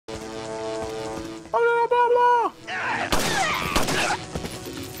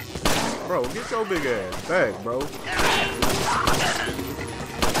Bro, get your big ass back, bro.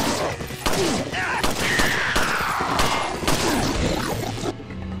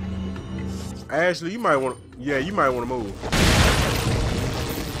 Ashley, you might want to, yeah, you might want to move.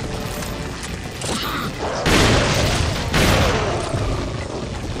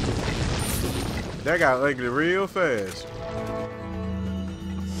 That got ugly real fast.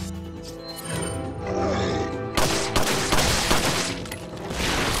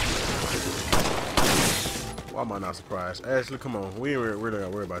 Why am I not surprised? Ashley, come on. We ain't really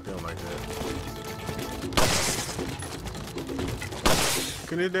gotta worry about them like that.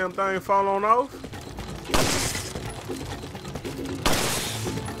 Can this damn thing fall on off?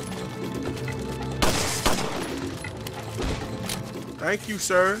 Thank you,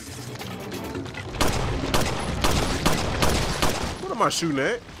 sir. What am I shooting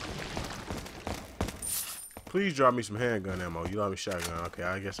at? Please drop me some handgun ammo. You love me shotgun. Okay,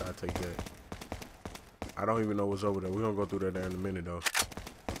 I guess I'll take that. I don't even know what's over there. We're gonna go through that there in a minute though.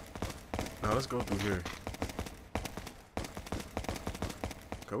 Now let's go through here.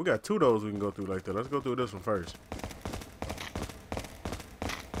 Okay, we got two of those we can go through like that. Let's go through this one first.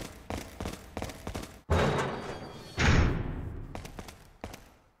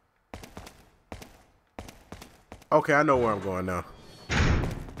 Okay, I know where I'm going now.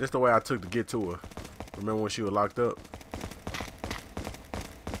 This is the way I took to get to her. Remember when she was locked up?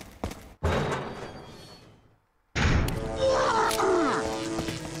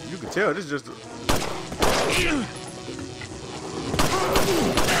 You can tell this is just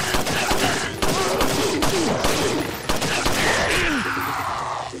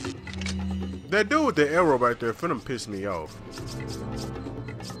that dude with the arrow right there finna piss me off.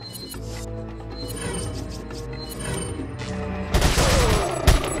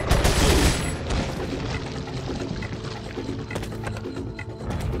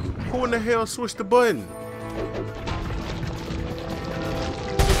 Who in the hell switched the button?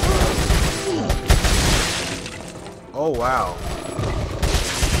 Oh wow.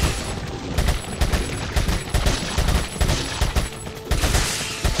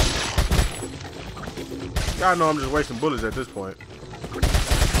 Y'all know I'm just wasting bullets at this point.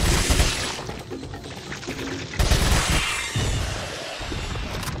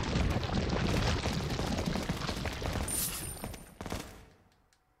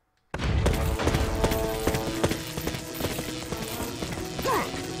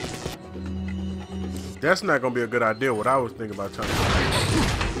 That's not gonna be a good idea. What I was thinking about trying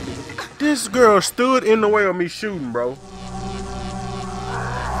to. This girl stood in the way of me shooting, bro.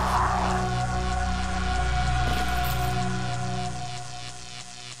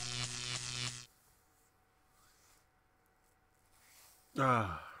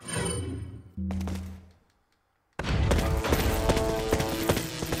 Ah.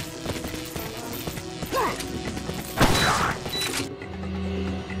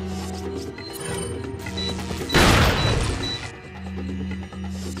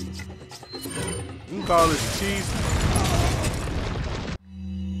 You can call this cheese.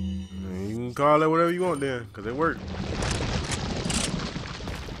 You can call it whatever you want then, because it worked.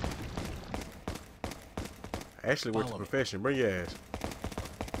 Ashley works a profession. Bring your ass.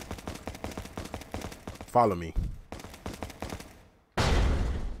 Follow me.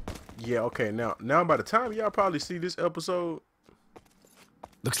 Yeah, okay. Now by the time y'all probably see this episode.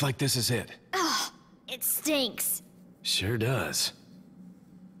 Looks like this is it. Ugh, it stinks. Sure does.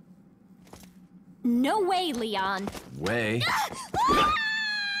 No way, Leon. Way.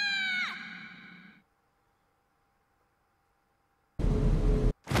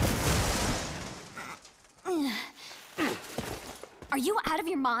 Are you out of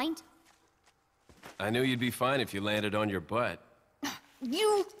your mind? I knew you'd be fine if you landed on your butt.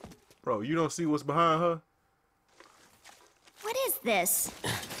 You... Bro, you don't see what's behind her? What is this?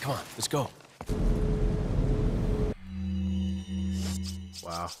 Come on, let's go.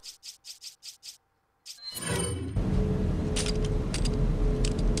 Wow.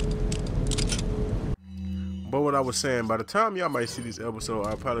 But what I was saying, by the time y'all might see this episode,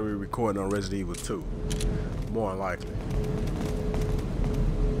 I'll probably be recording on Resident Evil 2. More than likely.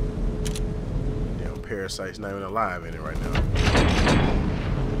 Damn, Parasite's not even alive in it right now.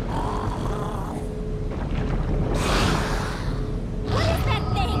 What is that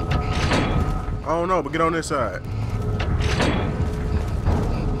thing? I don't know, but get on this side.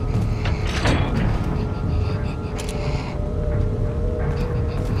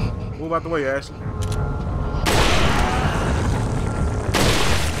 Move out the way, Ashley.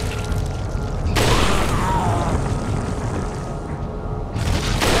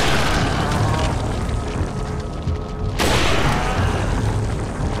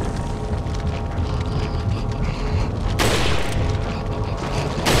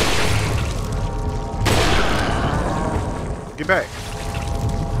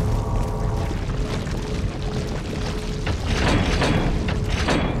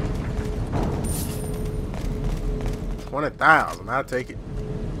 20,000. I'll take it.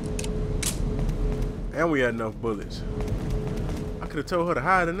 And we had enough bullets. I could have told her to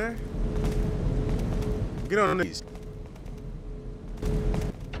hide in there. Get on the knees.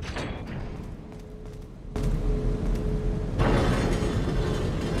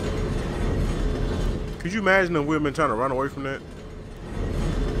 Could you imagine if we'd been trying to run away from that?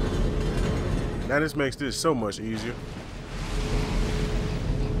 Now this makes this so much easier.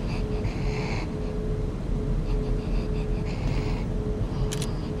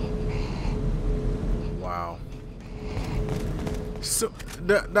 Wow. So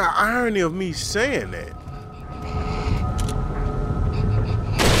the irony of me saying that.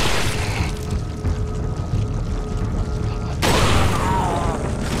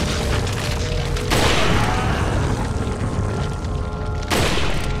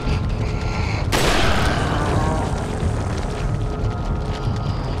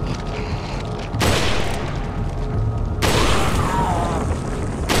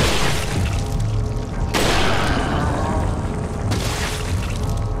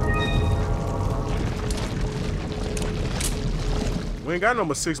 We ain't got no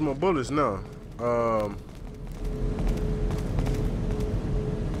more 6 more bullets now.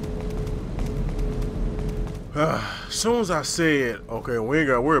 As soon as I said, okay, we ain't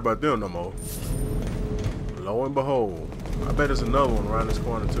got to worry about them no more. Lo and behold, I bet there's another one around this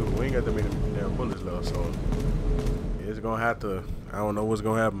corner too. We ain't got that many damn bullets left, so it's gonna have to. I don't know what's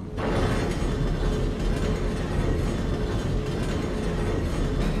gonna happen.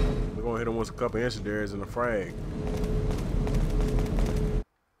 We're gonna hit them with a couple incendiaries and a frag.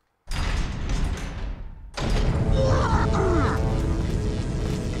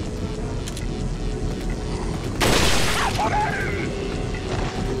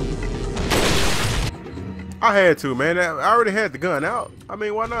 I had to, man. I already had the gun out. I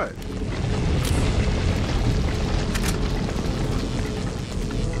mean, why not?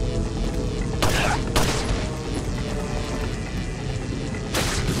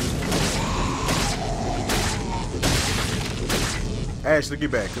 Ashley,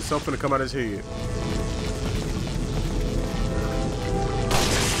 get back, cause something to come out of his head.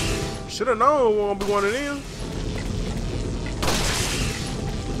 Should have known it won't be one of them.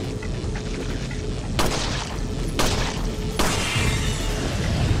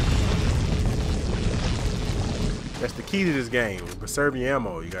 That's the key to this game. Preserve your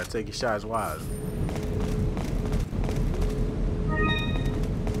ammo. You gotta take your shots wisely.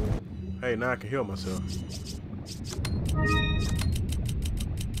 Hey, now I can heal myself.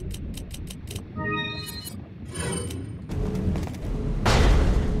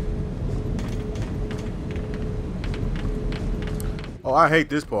 Oh, I hate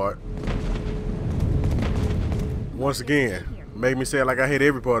this part. Once again, made me say it like I hate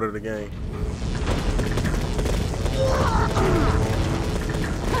every part of the game.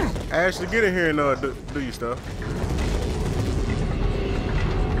 Ashley, get in here and do your stuff.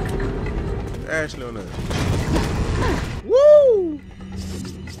 Ashley on that. Woo!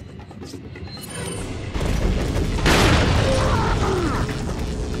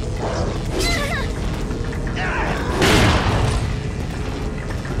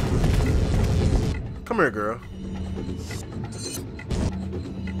 Come here, girl.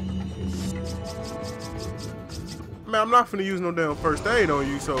 Man, I'm not finna use no damn first aid on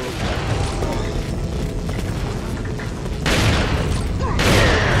you, so.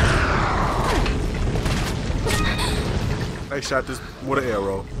 They shot this with an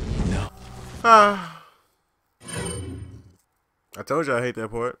arrow. No. Ah. I told you I hate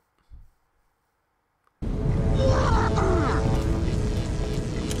that part.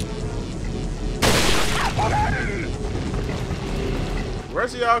 The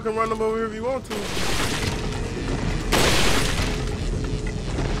rest of y'all can run them over here if you want to.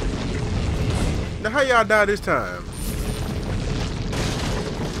 Now, how y'all die this time?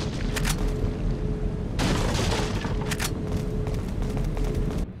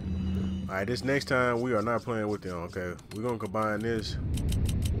 Alright, this next time we are not playing with them, okay? We're gonna combine this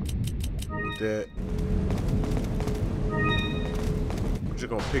with that. We're just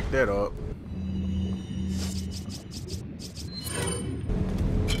gonna pick that up.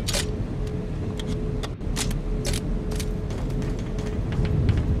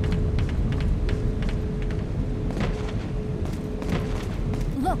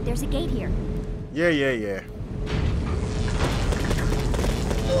 Look, there's a gate here. Yeah.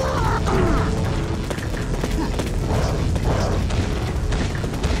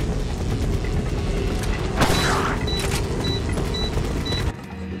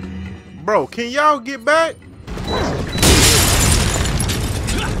 Bro, can y'all get back?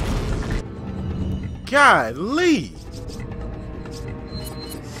 Golly.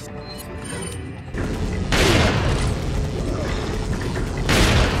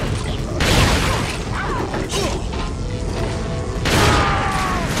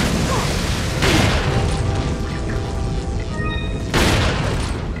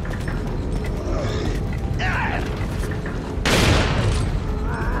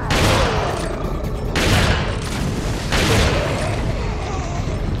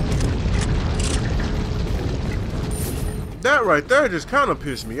 That right there just kind of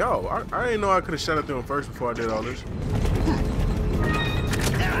pissed me off. I didn't know I could have shot at them first before I did all this.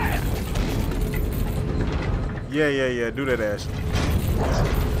 Yeah. Do that, Ashley.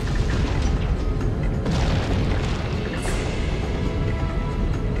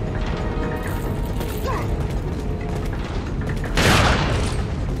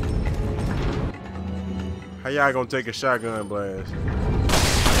 How y'all gonna take a shotgun blast?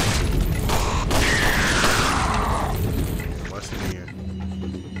 Once again.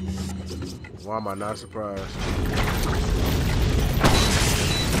 Why am I not surprised?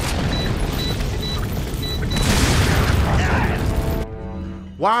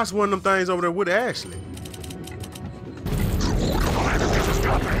 Why is one of them things over there with Ashley?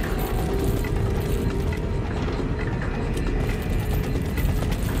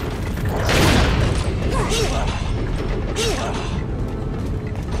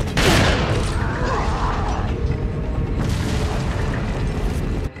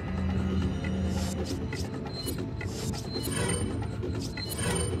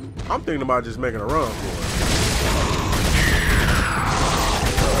 I'm thinking about just making a run for it.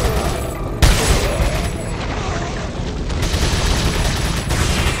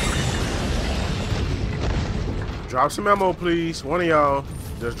 Drop some ammo, please. One of y'all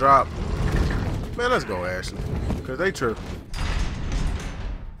just drop. Man, let's go, Ashley. Because they tripping.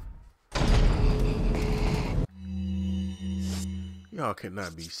 Y'all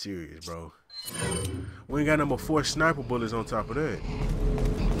cannot be serious, bro. We ain't got number 4 sniper bullets on top of that.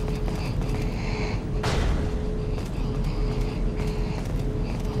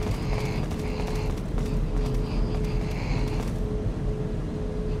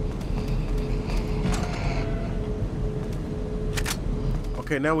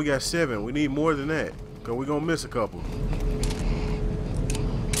 Okay, now we got 7. We need more than that, because we're going to miss a couple.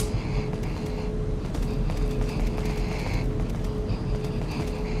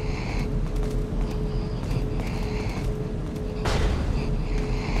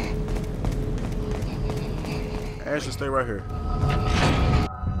 Ashley, stay right here.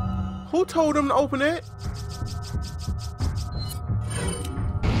 Who told them to open that?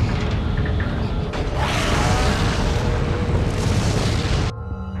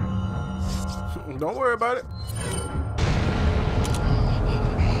 Don't worry about it.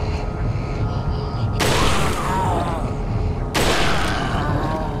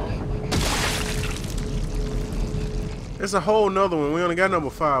 It's a whole nother one. We only got number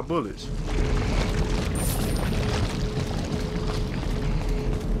 5 bullets.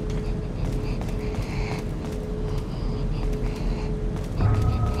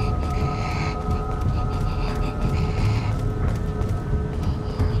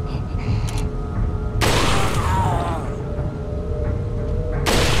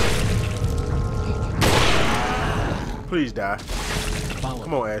 Please die.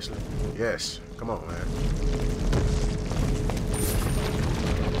 Come on, Ashley. Yes. Come on, man.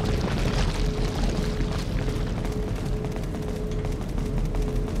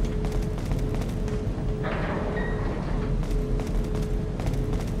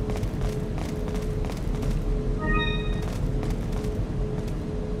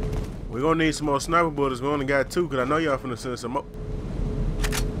 We're gonna need some more sniper bullets. We only got 2, because I know y'all finna send some more.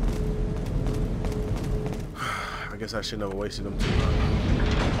 I guess I shouldn't have wasted them too long.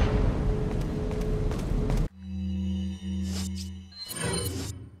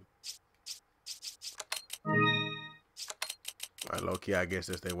 Alright, low key, I guess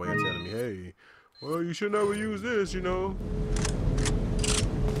that's their way of telling me, hey, well, you should never use this, you know.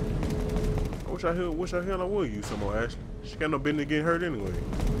 I wish I would use some more, Ashley. She got no business getting hurt anyway.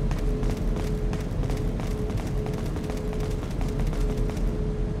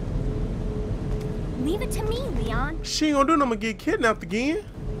 Leave it to me, Leon. She ain't gonna do nothing but get kidnapped again.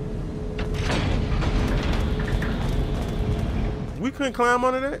 We couldn't climb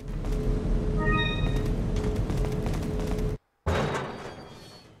under that.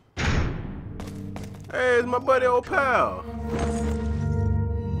 Hey, it's my buddy old pal.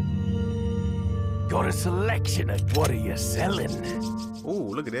 Got a selection of what are you selling?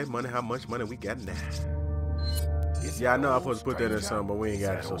 Ooh, look at that money. How much money we got now? Yeah, I know I'm supposed to put that in something, but we ain't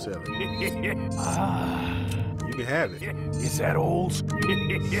got it, so sell it. You can have it. Is that all?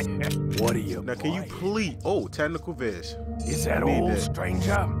 What are you Now, can you please? Oh, technical vest. Is that all, that.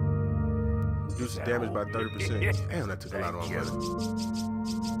 stranger? Reduce the damage by 30%. Damn, that took a lot of our money.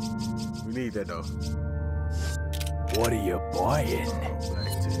 We need that though. What are you buying?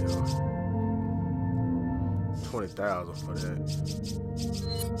 Black tail. 20,000 for that.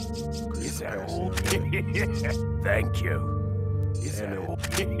 Is that all? Thank you. It's And a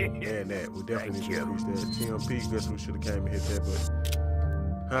and that. We definitely need to increase that. TMP, guess we should have came and hit that,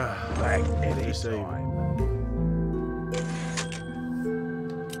 but back at just save it. time.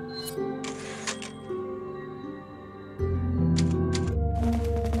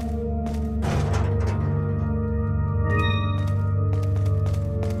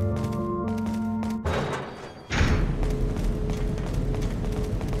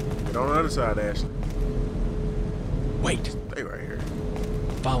 Get on the other side, Ashley. Wait. Stay right here.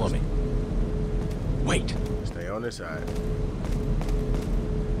 Follow me. Wait. Stay on this side.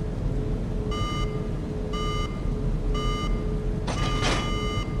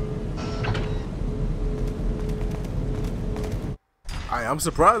 I'm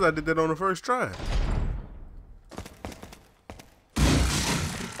surprised I did that on the first try.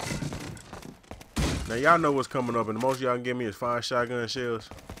 Now y'all know what's coming up, and the most y'all can give me is 5 shotgun shells.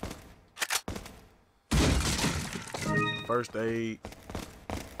 First aid.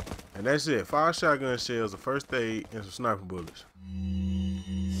 And that's it. 5 shotgun shells, a first aid, and some sniper bullets.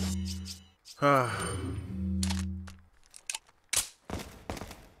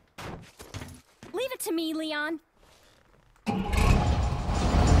 Leave it to me, Leon.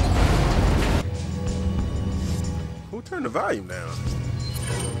 Who turned the volume down?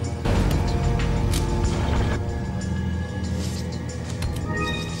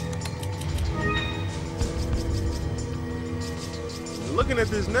 Looking at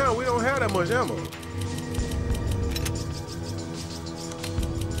this now, we don't have that much ammo.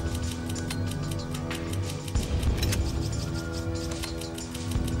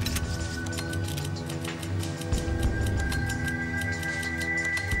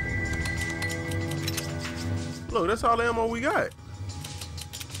 Look, that's all the ammo we got.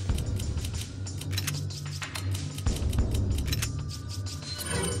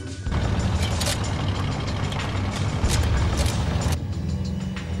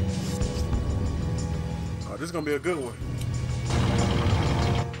 This is gonna be a good one.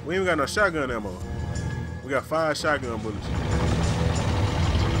 We ain't got no shotgun ammo. We got 5 shotgun bullets.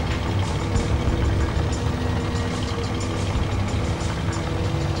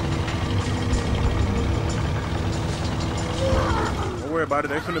 Don't worry about it,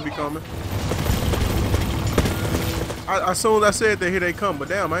 they finna be coming. As soon as I said that, here they come, but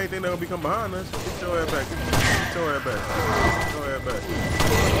damn, I ain't think they gonna be coming behind us. Get your ass back. Get your ass back. Get your ass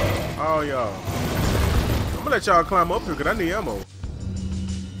back. All y'all. I'm gonna let y'all climb up here because I need ammo.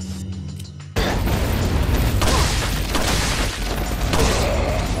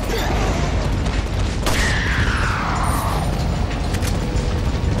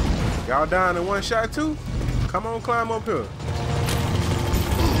 Y'all dying in one shot too? Come on, climb up here.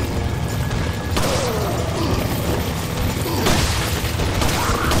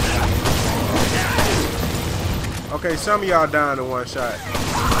 Okay, some of y'all dying in one shot.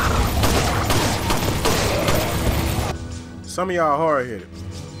 Some of y'all hard hit it.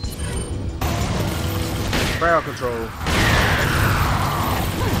 Crowd control.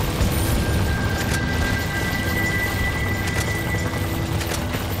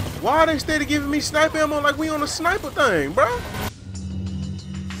 Why are they steady giving me sniper ammo like we on a sniper thing, bro?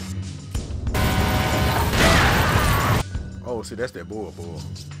 Oh, see, that's that bull.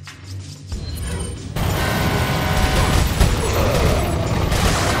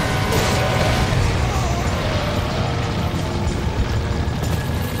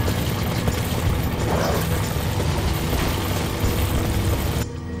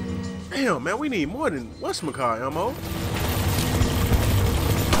 Damn, man, we need more than whatchamacallit ammo.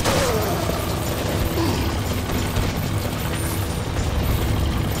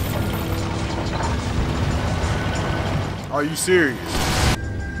 Are you serious?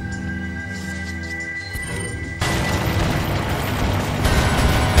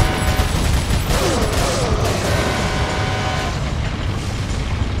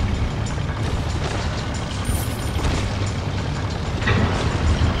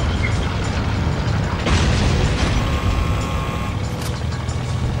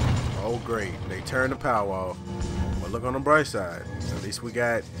 Great, they turned the power off. But look on the bright side. At least we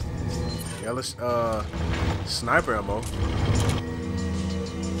got yellow sniper ammo.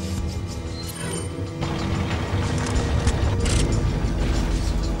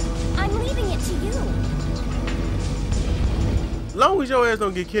 I'm leaving it to you. Long as your ass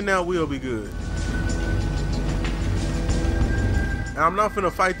don't get kidnapped, we'll be good. And I'm not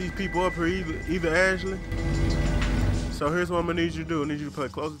finna fight these people up here either Ashley. So here's what I'm gonna need you to do. I need you to pay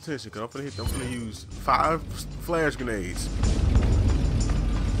close attention because I'm gonna use 5 flash grenades.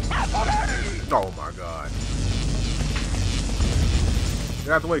 Oh my god.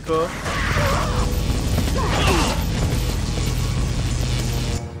 Get out the way, cuz.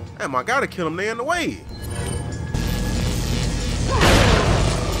 Damn, I gotta kill him. They in the way.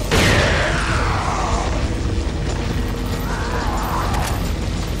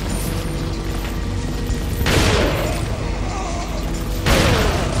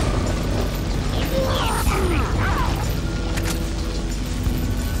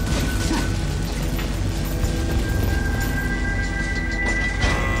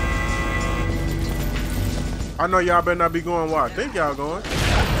 I know y'all better not be going where I think y'all going.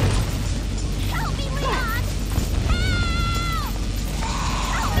 Help me, Leon! Help! Help me,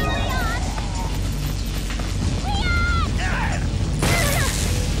 Leon!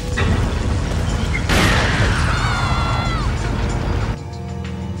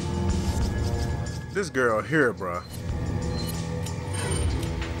 This girl here, bruh.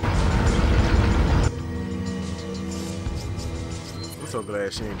 I'm so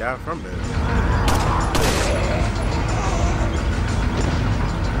glad she ain't died from that.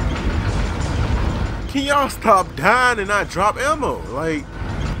 Can y'all stop dying and not drop ammo? Like,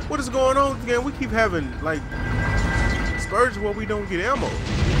 what is going on again? We keep having, like, spurges where we don't get ammo.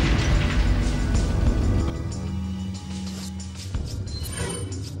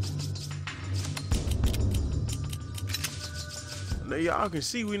 Now y'all can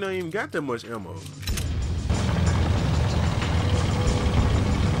see we don't even got that much ammo.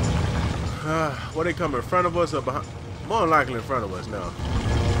 What, they come in front of us or behind? More than likely in front of us now.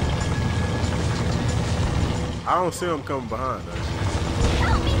 I don't see them coming behind us.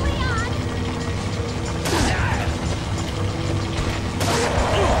 Help me, Leon!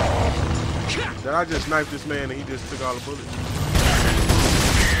 Did I just snipe this man and he just took all the bullets?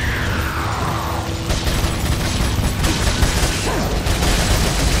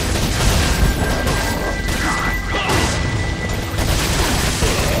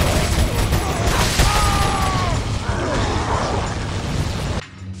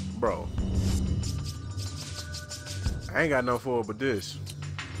 Bro. I ain't got no for it but this.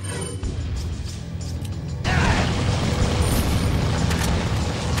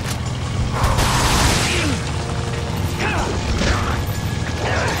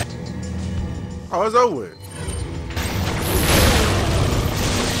 Oh, it's over with.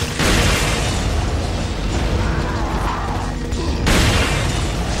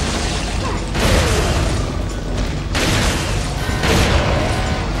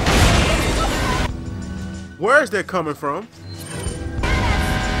 Where is that coming from?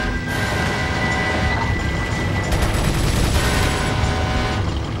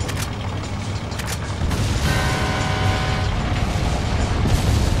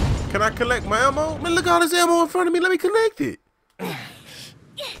 Can I collect my ammo? Man, look at all this ammo in front of me. Let me collect it.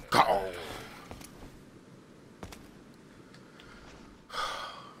 Go.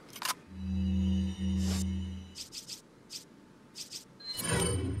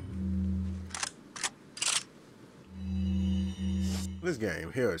 This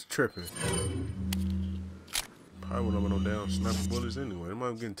game here is tripping. Probably wouldn't have no damn sniper bullets anyway.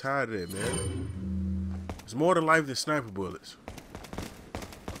 I'm getting tired of that, man. It's more to life than sniper bullets.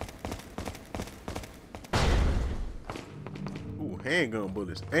 Ooh, handgun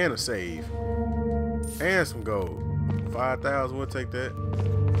bullets and a save. And some gold. 5,000, we'll take that.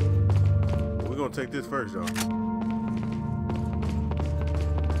 We're gonna take this first, though.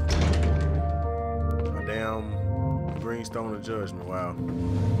 A damn Greenstone of Judgment, wow.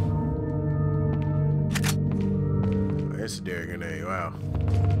 Incendiary grenade, wow.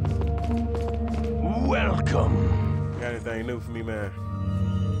 Welcome. Got anything new for me, man?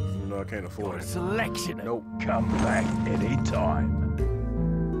 You know I can't afford Got a it. selection. Nope. Come back anytime.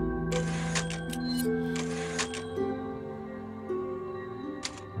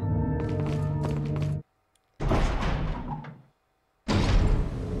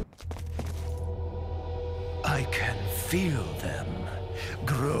 I can feel them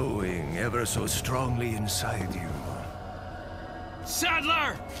growing ever so strongly inside you.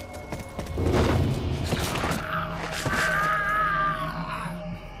 Sadler!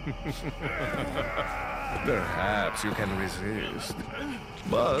 Perhaps you can resist,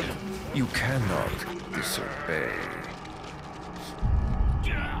 but you cannot disobey.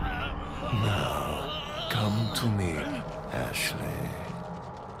 Now, come to me, Ashley.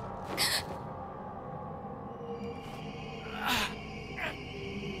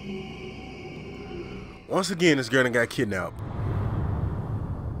 Once again, this girl done got kidnapped.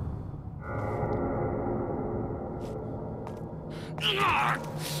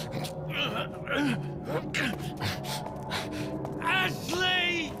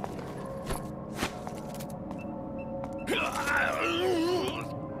 Ashley!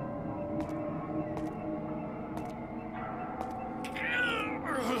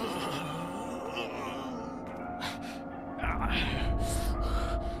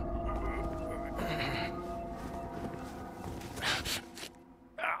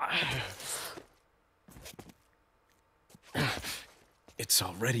 It's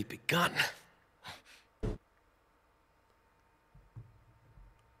already begun.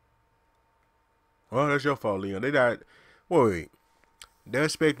 Well, that's your fault, Leon. They died. Wait. They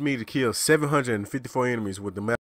expect me to kill 754 enemies with the